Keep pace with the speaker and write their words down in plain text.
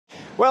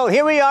Well,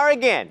 here we are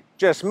again,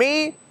 just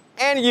me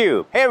and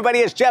you. Hey everybody,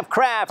 it's Jeff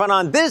Kraft, and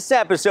on this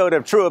episode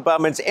of True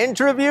Abundance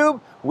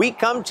InTRUview, we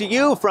come to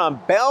you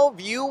from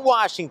Bellevue,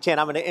 Washington.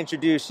 I'm going to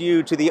introduce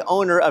you to the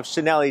owner of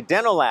Shinelli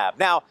Dental Lab.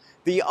 Now,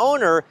 the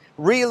owner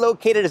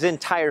relocated his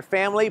entire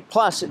family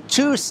plus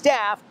 2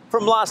 staff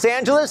from Los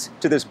Angeles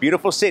to this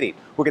beautiful city.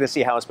 We're going to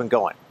see how it's been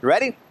going. You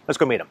ready? Let's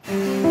go meet him.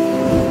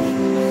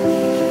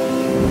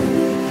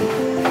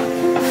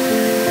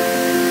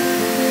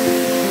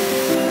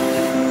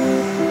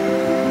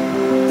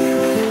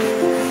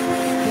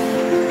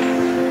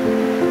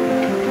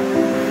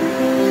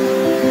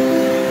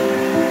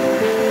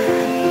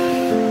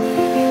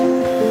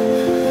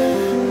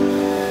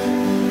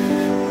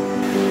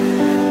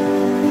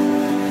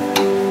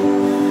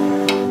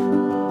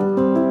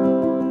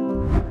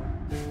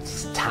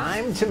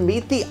 To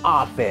meet the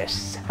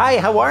office. Hi,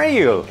 how are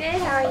you?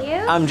 Good, how are you?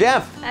 I'm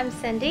Jeff. I'm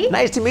Cindy.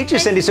 Nice to meet you,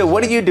 Cindy. So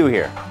what do you do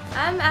here?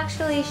 I'm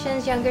actually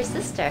Shin's younger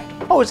sister.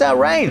 Oh, is that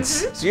right?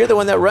 So you're the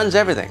one that runs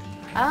everything?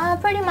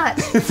 Pretty much.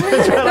 That's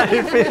what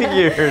I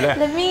figured.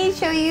 Let me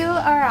show you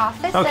our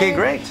office. Okay,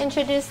 great.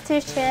 Introduce to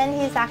Shin.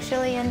 He's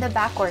actually in the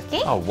back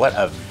working. Oh, what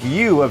a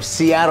view of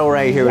Seattle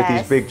right here with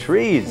these big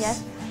trees.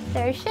 Yes,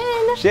 there's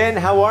Shin. Shin,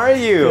 how are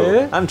you?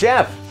 Good. I'm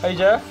Jeff. Hi,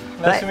 Jeff.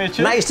 Nice to meet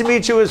you. Nice to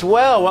meet you as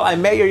well. Well, I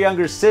met your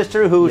younger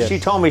sister who she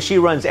told me she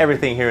runs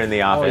everything here in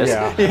the office.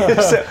 Oh,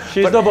 yeah.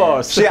 She's the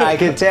boss. Yeah, I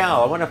can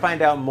tell. I want to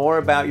find out more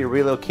about your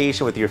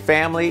relocation with your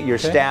family, your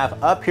staff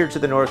up here to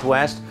the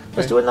Northwest.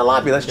 Let's do it in the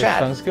lobby. Let's chat.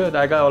 Sounds good.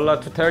 I got a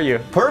lot to tell you.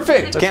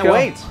 Perfect. Can't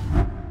wait.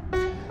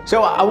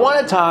 So I want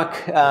to talk,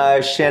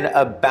 Shin,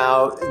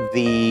 about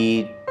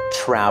the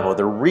travel,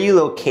 the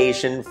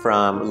relocation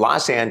from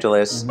Los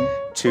Angeles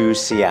to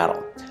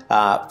Seattle.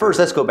 First,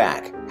 let's go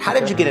back. How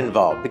did you get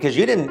involved? Because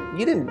you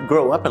didn't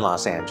grow up in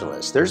Los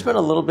Angeles. There's been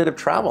a little bit of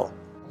travel.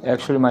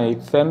 Actually, my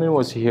family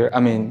was here.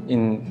 I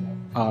mean,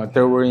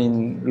 they were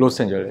in Los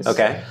Angeles.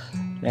 Okay.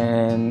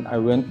 And I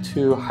went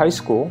to high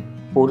school,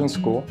 boarding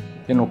school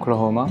in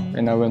Oklahoma,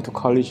 and I went to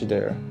college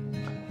there.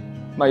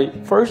 My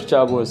first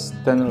job was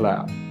dental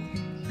lab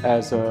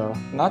as a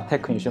not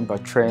technician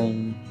but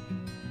trainer.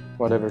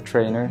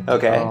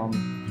 Okay.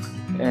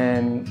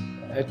 And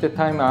at the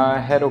time, I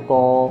had a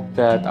goal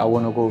that I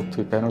want to go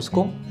to dental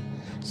school.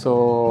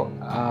 So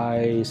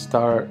I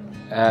start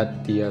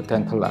at the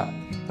dental lab.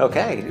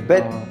 Okay,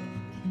 but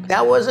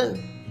that wasn't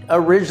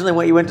originally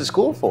what you went to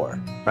school for,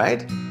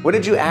 right? What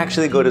did you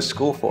actually go to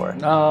school for?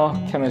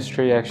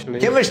 Chemistry,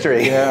 actually.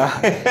 Chemistry?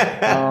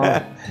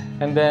 Yeah.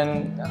 And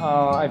then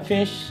I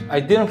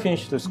didn't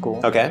finish the school.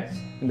 Okay.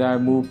 And then I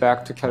moved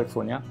back to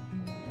California.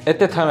 At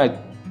that time, I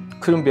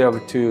couldn't be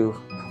able to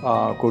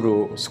go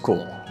to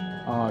school.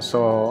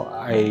 So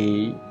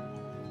I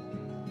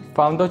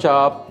found a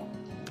job,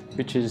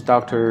 which is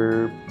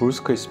Dr. Bruce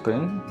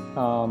Crispin,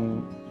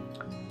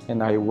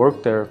 and I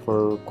worked there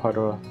for quite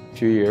a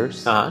few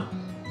years.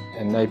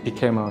 And I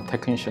became a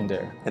technician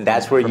there. And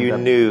that's where you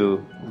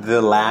knew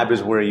the lab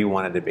is where you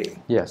wanted to be?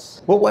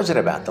 Yes. What was it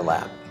about the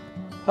lab?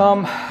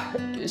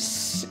 It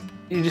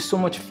is so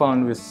much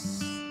fun with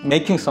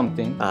making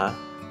something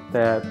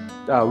that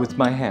with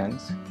my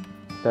hands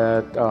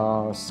that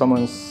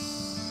someone's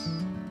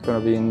gonna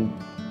be in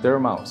their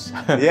mouths.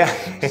 Yeah.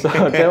 So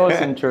that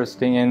was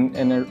interesting,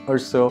 and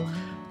also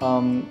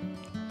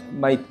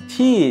my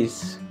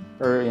teeth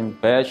are in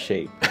bad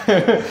shape.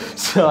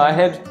 So I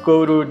had to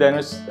go to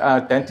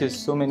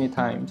dentist so many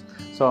times.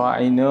 So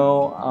I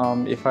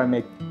know if I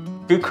make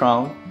good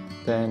crown,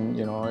 then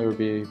it will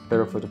be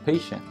better for the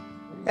patient.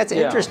 That's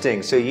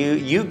interesting. So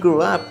you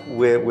grew up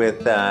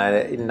with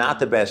not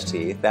the best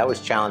teeth. That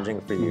was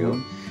challenging for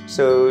you.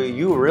 So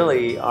you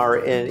really are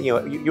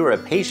you were a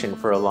patient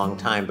for a long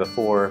time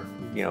before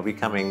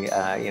becoming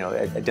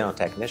a dental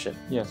technician.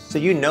 Yes. So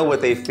you know what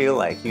they feel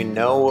like. You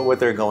know what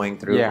they're going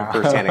through from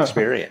firsthand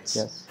experience.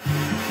 Yes.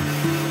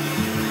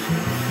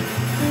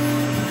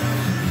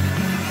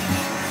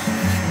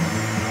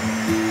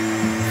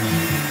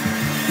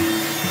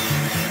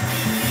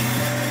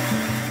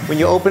 When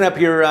you open up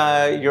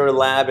your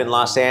lab in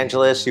Los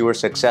Angeles, you were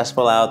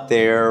successful out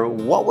there.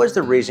 What was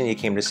the reason you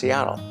came to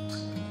Seattle?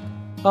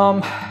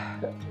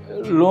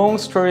 Long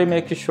story,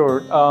 make it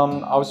short.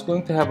 I was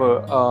going to have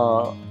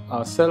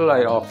a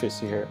satellite office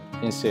here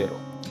in Seattle,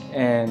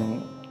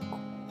 and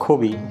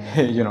COVID,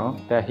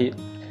 that hit,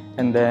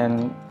 and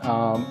then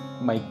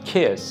my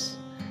kids,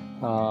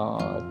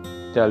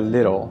 they're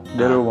little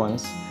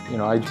ones.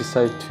 I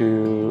decided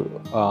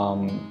to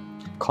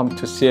come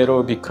to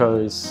Seattle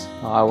because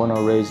I want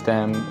to raise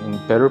them in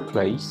a better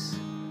place,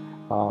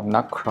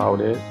 not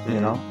crowded,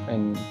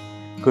 and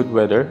good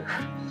weather.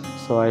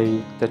 So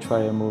that's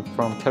why I moved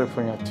from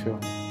California to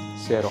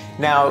Seattle.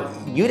 Now,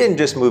 you didn't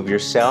just move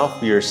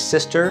yourself, your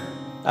sister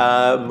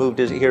moved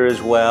here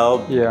as well,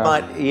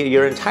 but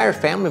your entire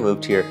family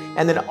moved here.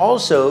 And then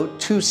also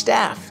 2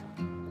 staff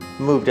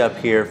moved up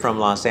here from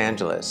Los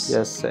Angeles.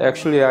 Yes,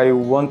 actually I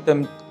want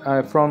them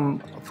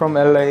from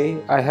LA.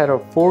 I had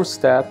 4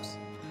 staffs.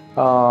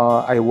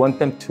 I want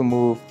them to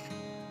move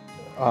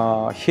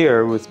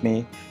here with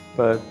me,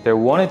 but they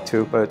wanted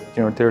to, but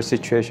their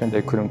situation,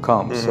 they couldn't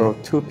come. So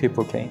 2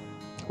 people came.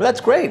 Well,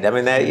 that's great. I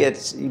mean,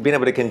 it's being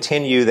able to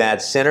continue that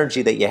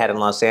synergy that you had in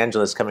Los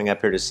Angeles coming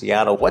up here to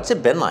Seattle. What's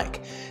it been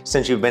like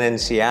since you've been in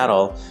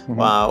Seattle?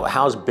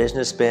 How's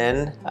business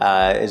been?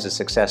 Is the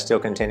success still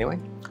continuing?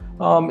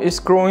 It's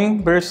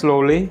growing very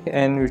slowly,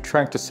 and we're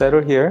trying to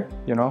settle here.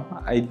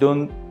 I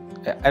don't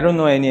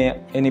know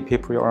any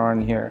people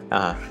around here.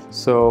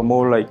 So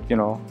more like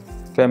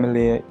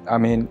family. I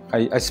mean,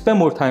 I spend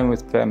more time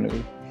with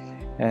family,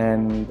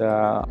 and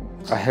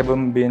I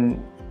haven't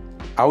been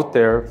out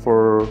there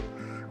for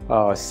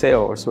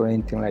sales or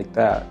anything like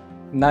that.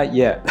 Not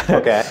yet.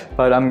 Okay.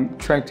 But I'm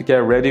trying to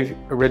get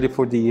ready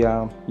for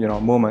the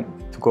moment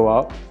to go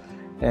out.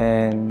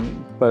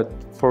 But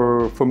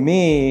for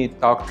me,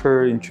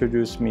 doctor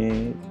introduced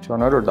me to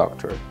another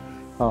doctor.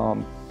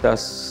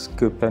 That's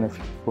good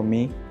benefit for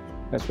me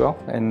as well.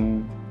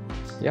 And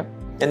yeah.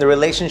 And the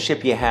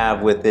relationship you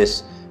have with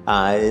this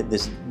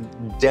this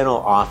dental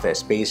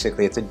office,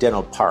 basically, it's a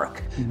dental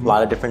park. A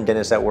lot of different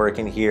dentists that work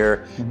in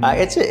here.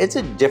 It's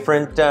a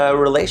different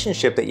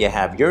relationship that you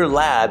have. Your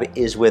lab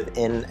is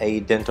within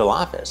a dental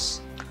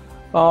office.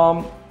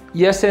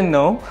 Yes and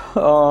no,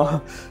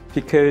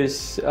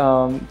 because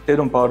they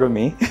don't bother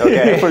me.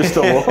 Okay. First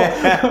of all,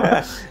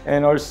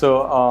 and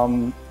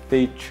also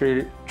they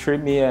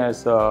treat me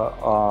as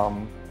a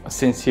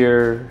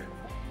sincere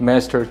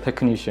master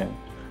technician.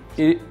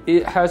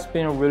 It has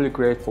been really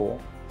grateful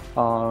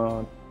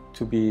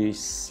to be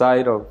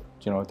side of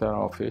that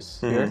office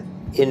here.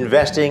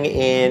 Investing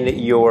in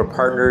your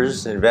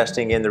partners,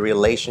 investing in the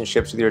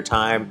relationships with your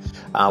time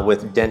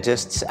with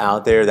dentists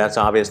out there, that's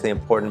obviously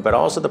important, but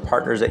also the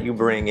partners that you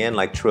bring in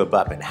like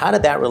InTRUview. How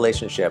did that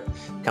relationship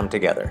come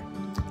together?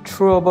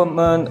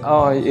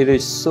 InTRUview, it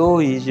is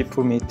so easy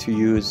for me to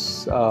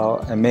use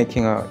and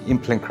making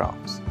implant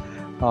crowns.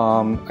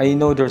 I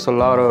know there's a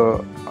lot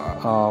of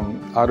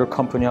other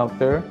company out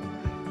there,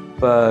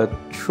 but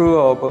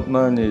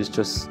InTRUview is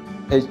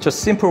just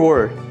simple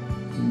word,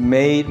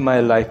 made my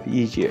life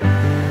easier.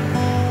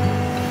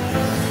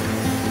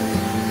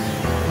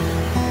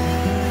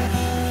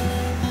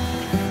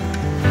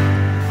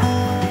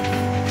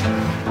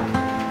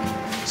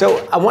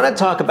 So I want to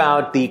talk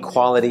about the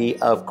quality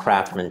of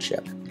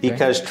craftsmanship,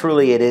 because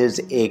truly it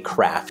is a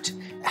craft.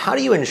 How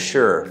do you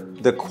ensure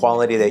the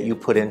quality that you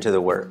put into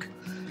the work?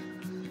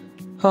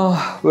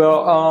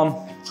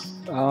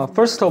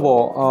 First of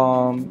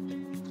all,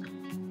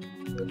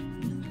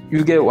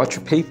 you get what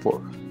you pay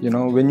for.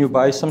 When you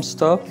buy some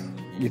stuff,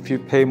 if you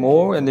pay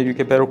more, and then you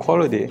get better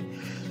quality.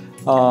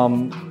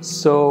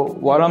 So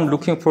what I'm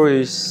looking for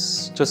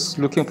is just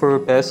looking for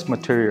best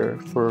material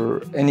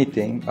for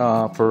anything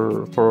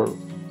for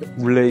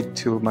relate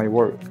to my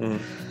work.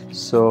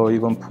 So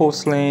even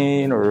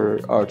porcelain or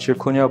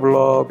zirconia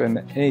block and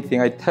anything,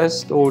 I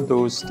test all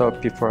those stuff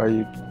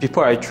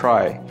before I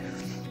try.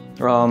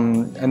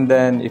 And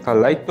then if I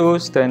like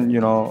those, then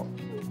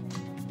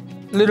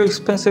little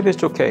expensive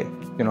is okay.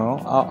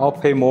 I'll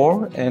pay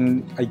more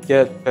and I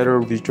get better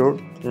result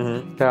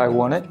that I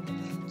wanted.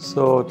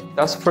 So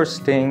that's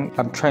first thing.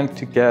 I'm trying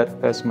to get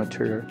best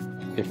material.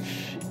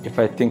 If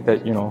I think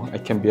that I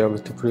can be able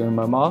to put it in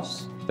my mouth,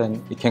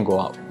 then it can go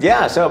out.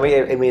 Yeah. So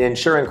I mean,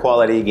 ensuring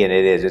quality again,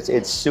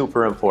 it's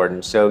super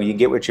important. So you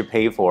get what you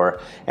pay for,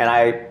 and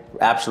I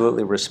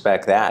absolutely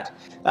respect that.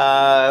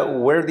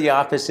 Where the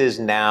office is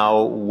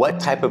now,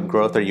 what type of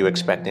growth are you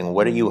expecting?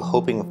 What are you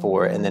hoping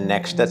for in the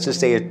next, let's just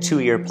say, a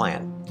 2-year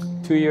plan?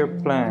 2-year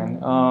plan.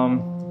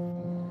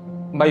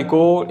 My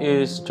goal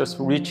is just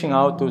reaching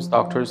out those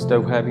doctors that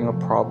are having a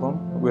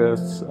problem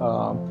with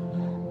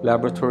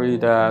laboratory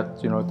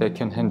that they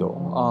can handle.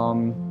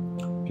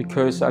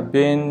 Because I've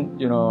been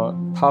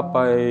taught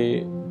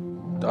by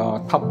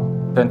top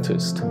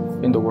dentist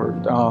in the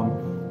world.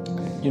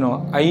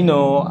 I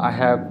know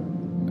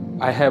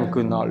I have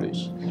good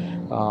knowledge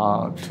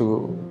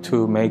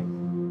to make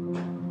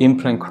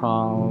implant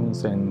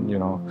crowns and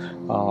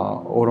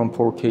oral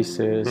 4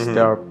 cases. They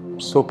are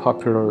so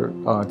popular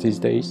these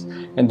days,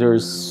 and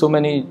there's so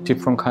many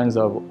different kinds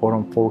of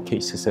oral 4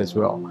 cases as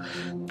well.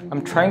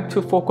 I'm trying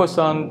to focus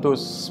on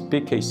those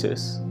big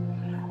cases,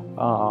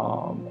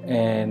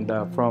 and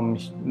from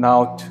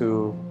now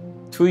to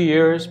 2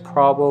 years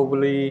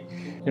probably,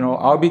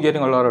 I'll be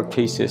getting a lot of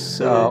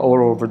cases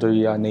all over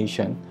the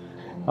nation,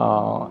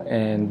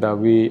 and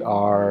we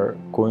are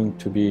going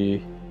to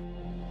be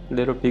a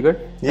little bigger.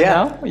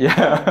 Yeah. Now.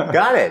 Yeah.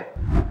 Got it.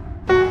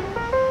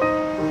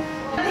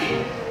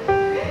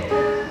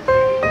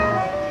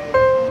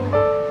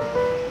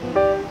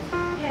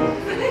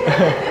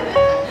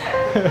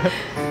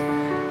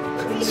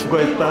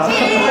 수고했다.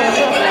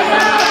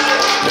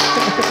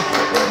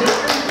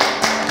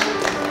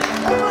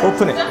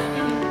 오픈해.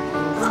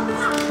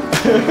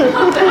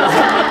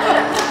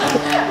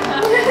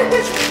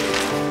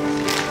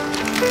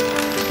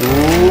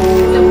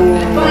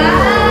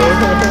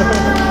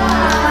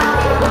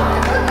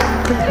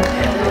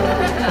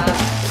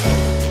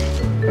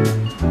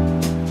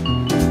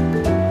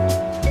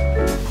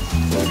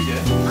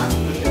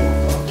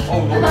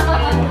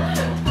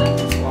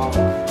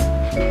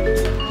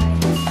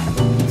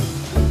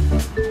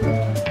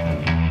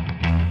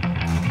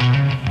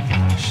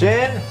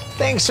 Shin,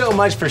 thanks so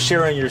much for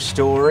sharing your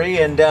story,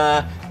 and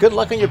good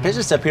luck on your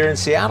business up here in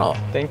Seattle.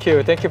 Thank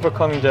you. Thank you for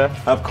coming,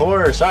 Jeff. Of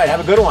course. All right, have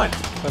a good one.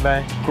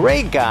 Bye-bye.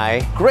 Great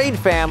guy, great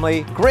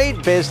family,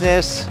 great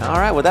business. All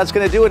right, well, that's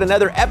going to do it.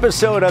 Another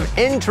episode of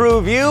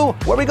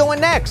InTRUview. Where are we going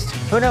next?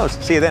 Who knows?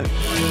 See you then.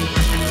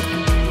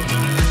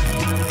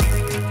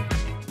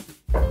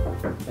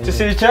 To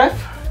see you,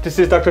 Jeff. This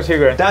is Dr.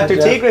 Tigran. Dr.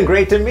 Tigran,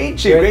 great to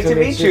meet you. Great to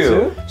meet you.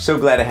 Too. So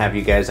glad to have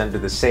you guys under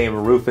the same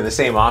roof in the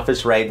same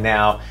office right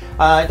now.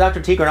 Dr.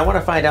 Tigran, I want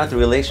to find out the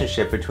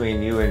relationship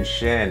between you and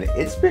Shin.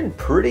 It's been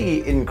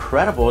pretty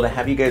incredible to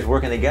have you guys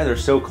working together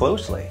so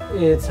closely.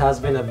 It has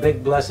been a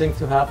big blessing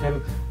to have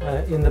him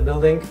in the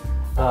building.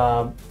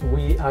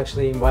 We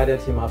actually invited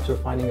him after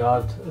finding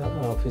out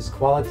of his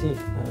quality,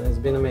 and it's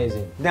been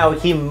amazing. Now,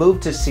 he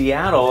moved to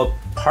Seattle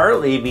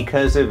partly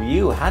because of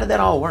you. How did that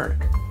all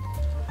work?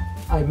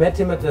 I met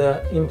him at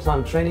the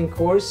implant training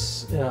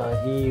course.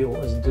 He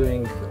was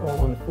doing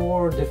on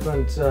 4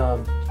 different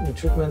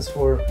treatments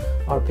for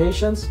our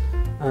patients,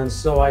 and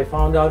so I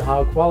found out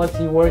how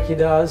quality work he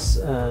does,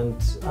 and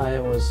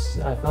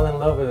I fell in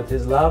love with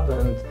his lab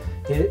and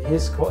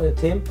his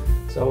team.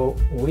 So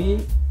we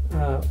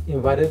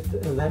invited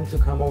them to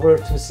come over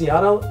to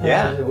Seattle,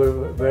 and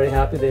we're very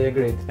happy they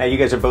agreed. Now, you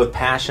guys are both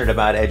passionate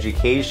about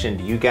education.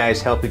 Do you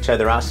guys help each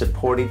other out,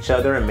 support each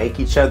other, and make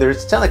each other? It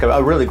sounds like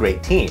a really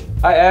great team.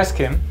 I asked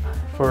him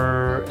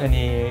for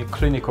any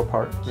clinical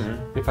parts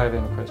if I have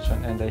any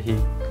question, and he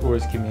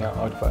always give me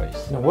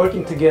advice. Now,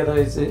 working together,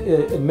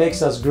 it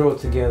makes us grow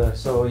together.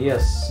 So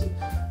yes,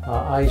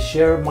 I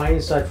share my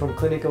insight from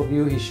clinical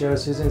view, he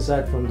shares his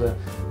insight from the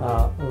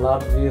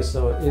lab view,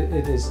 so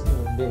it has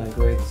been a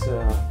great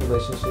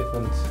relationship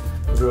and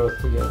growth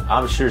together.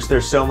 I'm sure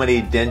there's so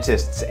many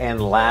dentists and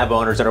lab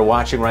owners that are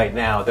watching right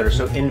now that are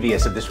so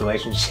envious of this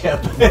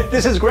relationship.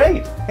 This is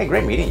great. Hey,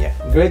 great meeting you.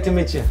 Great to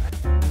meet you.